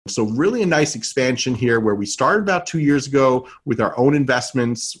So really a nice expansion here where we started about 2 years ago with our own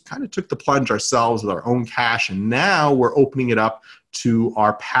investments, kind of took the plunge ourselves with our own cash, and now we're opening it up to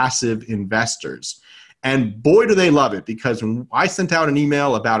our passive investors. And boy, do they love it, because when I sent out an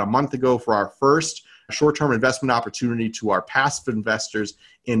email about a month ago for our first short-term investment opportunity to our passive investors,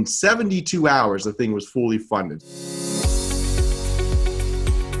 in 72 hours, the thing was fully funded.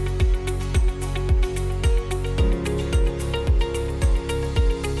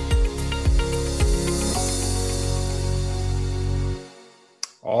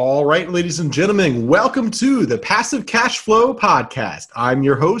 All right, ladies and gentlemen, welcome to the Passive Cash Flow Podcast. I'm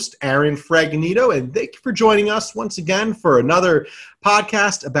your host, Aaron Fragonito, and thank you for joining us once again for another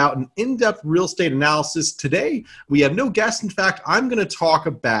podcast about an in-depth real estate analysis. Today, we have no guest. In fact, I'm going to talk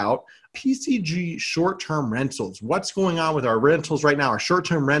about PCG short-term rentals. What's going on with our rentals right now, our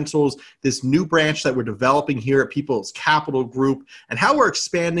short-term rentals, this new branch that we're developing here at People's Capital Group, and how we're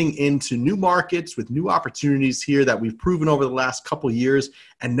expanding into new markets with new opportunities here that we've proven over the last couple of years.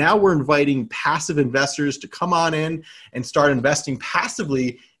 And now we're inviting passive investors to come on in and start investing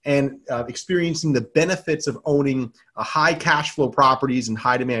passively and experiencing the benefits of owning high cash flow properties in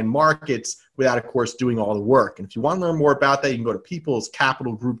high demand markets without, of course, doing all the work. And if you want to learn more about that, you can go to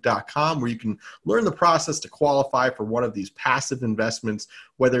peoplescapitalgroup.com, where you can learn the process to qualify for one of these passive investments,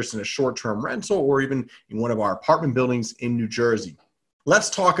 whether it's in a short-term rental or even in one of our apartment buildings in New Jersey.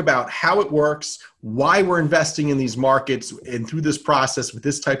 Let's talk about how it works, why we're investing in these markets, and through this process with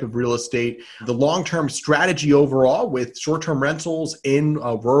this type of real estate, the long-term strategy overall with short-term rentals in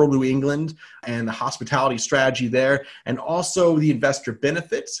rural New England and the hospitality strategy there, and also the investor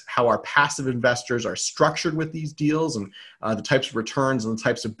benefits, how our passive investors are structured with these deals, and the types of returns and the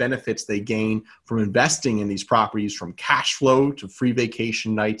types of benefits they gain from investing in these properties, from cash flow to free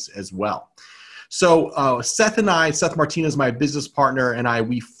vacation nights as well. So Seth Martinez, my business partner, and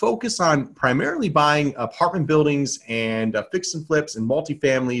we focus on primarily buying apartment buildings and fix and flips and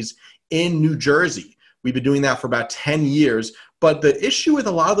multifamilies in New Jersey. We've been doing that for about 10 years. But the issue with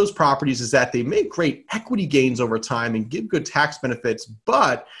a lot of those properties is that they make great equity gains over time and give good tax benefits,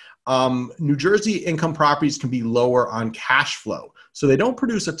 but New Jersey income properties can be lower on cash flow. So they don't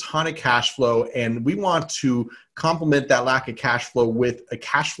produce a ton of cash flow, and we want to complement that lack of cash flow with a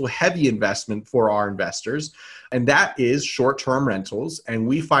cash flow heavy investment for our investors, and that is short-term rentals. And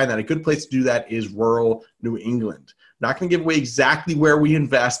we find that a good place to do that is rural New England. Not going to give away exactly where we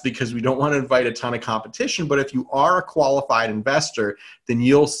invest because we don't want to invite a ton of competition, but if you are a qualified investor, then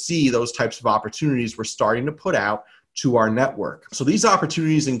you'll see those types of opportunities we're starting to put out to our network. So these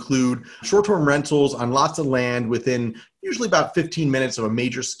opportunities include short-term rentals on lots of land within usually about 15 minutes of a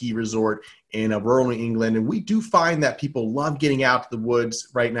major ski resort in rural New England. And we do find that people love getting out to the woods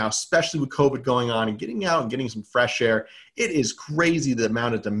right now, especially with COVID going on, and getting out and getting some fresh air. It is crazy the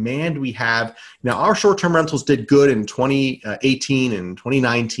amount of demand we have. Now, our short-term rentals did good in 2018 and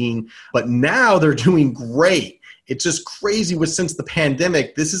 2019, but now they're doing great. It's just crazy since the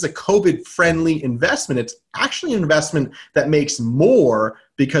pandemic, this is a COVID-friendly investment. It's actually an investment that makes more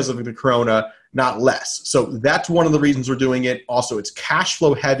because of the corona, not less. So that's one of the reasons we're doing it. Also, it's cash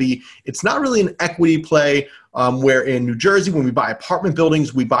flow heavy. It's not really an equity play where in New Jersey, when we buy apartment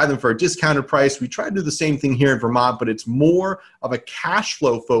buildings, we buy them for a discounted price. We try to do the same thing here in Vermont, but it's more of a cash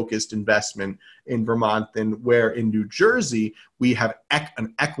flow focused investment in Vermont than where in New Jersey, we have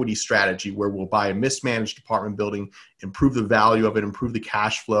an equity strategy where we'll buy a mismanaged apartment building, improve the value of it, improve the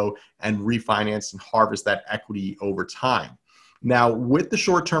cash flow, and refinance and harvest that equity over time. Now, with the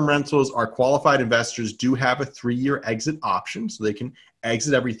short-term rentals, our qualified investors do have a 3-year exit option, so they can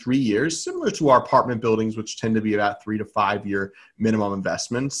exit every 3 years, similar to our apartment buildings, which tend to be about 3 to 5 year minimum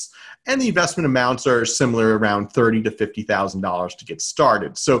investments. And the investment amounts are similar, around $30,000 to $50,000 to get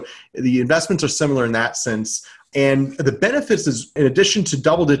started. So the investments are similar in that sense. And the benefits is, in addition to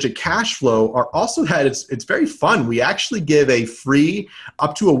double-digit cash flow, are also that it's very fun. We actually give a free,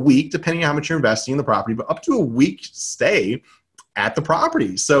 up to a week, depending on how much you're investing in the property, but up to a week stay at the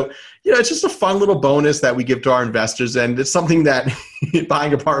property. So, it's just a fun little bonus that we give to our investors. And it's something that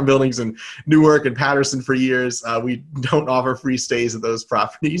buying apartment buildings in Newark and Patterson for years, we don't offer free stays at those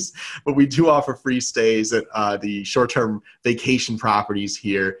properties, but we do offer free stays at the short-term vacation properties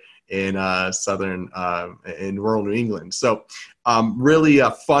here in in rural New England. So really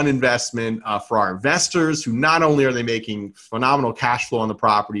a fun investment for our investors, who not only are they making phenomenal cash flow on the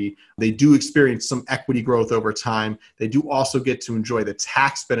property, they do experience some equity growth over time. They do also get to enjoy the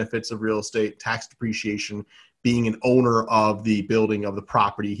tax benefits of real estate, tax depreciation, being an owner of the building of the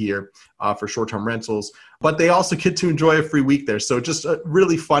property here for short-term rentals. But they also get to enjoy a free week there. So just a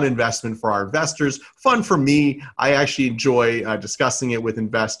really fun investment for our investors. Fun for me. I actually enjoy discussing it with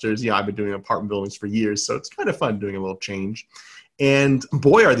investors. I've been doing apartment buildings for years, so it's kind of fun doing a little change. And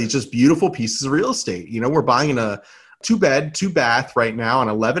boy, are these just beautiful pieces of real estate. We're buying in a 2-bed, 2-bath right now on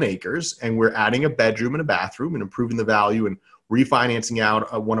 11 acres, and we're adding a bedroom and a bathroom and improving the value and refinancing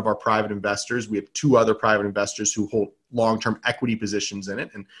out one of our private investors. We have 2 other private investors who hold long-term equity positions in it,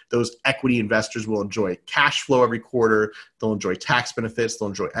 and those equity investors will enjoy cash flow every quarter. They'll enjoy tax benefits. They'll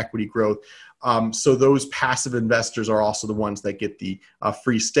enjoy equity growth. So those passive investors are also the ones that get the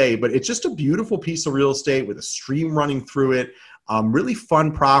free stay. But it's just a beautiful piece of real estate with a stream running through it. Really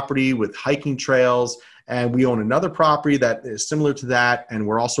fun property with hiking trails. And we own another property that is similar to that. And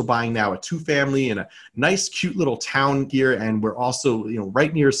we're also buying now a 2-family in a nice, cute little town here. And we're also,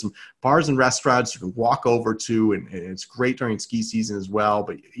 right near some bars and restaurants you can walk over to. And it's great during ski season as well,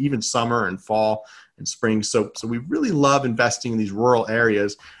 but even summer and fall and spring. So we really love investing in these rural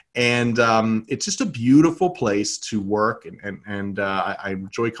areas. And it's just a beautiful place to work. And I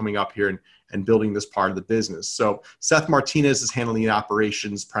enjoy coming up here and building this part of the business. So Seth Martinez is handling the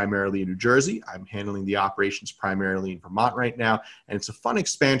operations primarily in New Jersey. I'm handling the operations primarily in Vermont right now. And it's a fun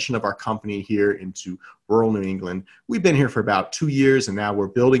expansion of our company here into rural New England. We've been here for about 2 years, and now we're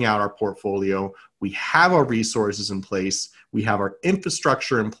building out our portfolio. We have our resources in place. We have our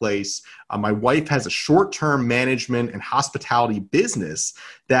infrastructure in place. My wife has a short-term management and hospitality business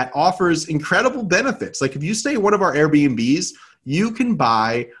that offers incredible benefits. Like if you stay at one of our Airbnbs, you can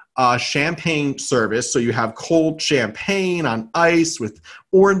buy a champagne service. So you have cold champagne on ice with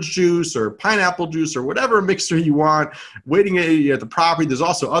orange juice or pineapple juice or whatever mixer you want, waiting at the property. There's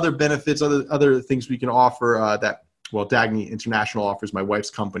also other benefits, other things we can offer Dagny International offers, my wife's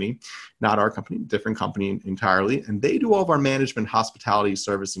company, not our company, different company entirely. And they do all of our management hospitality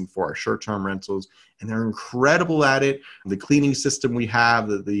servicing for our short-term rentals. And they're incredible at it. The cleaning system we have,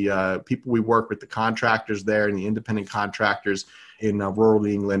 the people we work with, the contractors there and the independent contractors in rural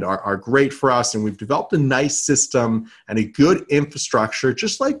England are great for us. And we've developed a nice system and a good infrastructure,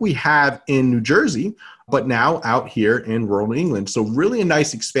 just like we have in New Jersey, but now out here in rural England. So really a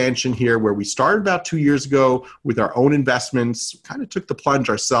nice expansion here where we started about 2 years ago with our own investments, kind of took the plunge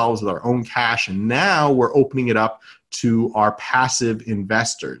ourselves with our own cash. And now we're opening it up to our passive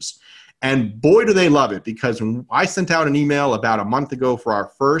investors. And boy, do they love it, because when I sent out an email about a month ago for our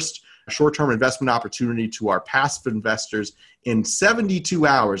first short-term investment opportunity to our passive investors, in 72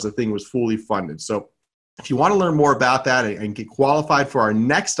 hours, the thing was fully funded. So if you want to learn more about that and get qualified for our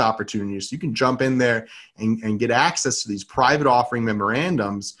next opportunities, you can jump in there and get access to these private offering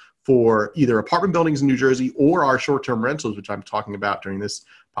memorandums for either apartment buildings in New Jersey or our short-term rentals, which I'm talking about during this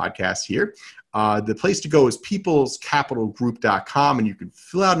podcast here. The place to go is peoplescapitalgroup.com, and you can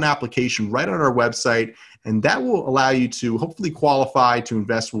fill out an application right on our website, and that will allow you to hopefully qualify to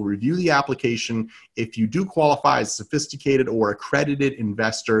invest. We'll review the application. If you do qualify as a sophisticated or accredited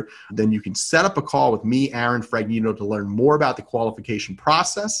investor, then you can set up a call with me, Aaron Fragnito, to learn more about the qualification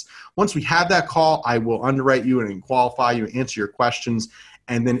process. Once we have that call, I will underwrite you and qualify you and answer your questions.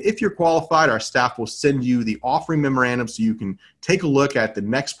 And then if you're qualified, our staff will send you the offering memorandum so you can take a look at the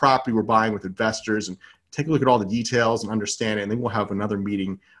next property we're buying with investors and take a look at all the details and understand it. And then we'll have another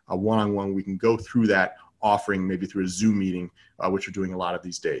meeting, one-on-one. We can go through that offering maybe through a Zoom meeting, which we're doing a lot of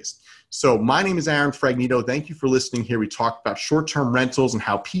these days. So my name is Aaron Fragnito. Thank you for listening here. We talked about short-term rentals and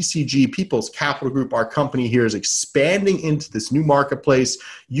how PCG, People's Capital Group, our company here, is expanding into this new marketplace,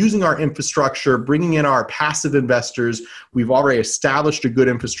 using our infrastructure, bringing in our passive investors. We've already established a good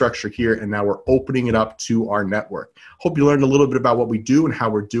infrastructure here, and now we're opening it up to our network. Hope you learned a little bit about what we do and how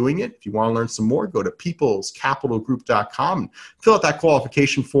we're doing it. If you want to learn some more, go to peoplescapitalgroup.com and fill out that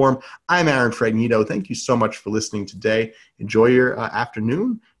qualification form. I'm Aaron Fragnito. Thank you so much for listening today. Enjoy your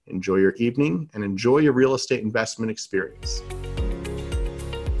afternoon, enjoy your evening, and enjoy your real estate investment experience.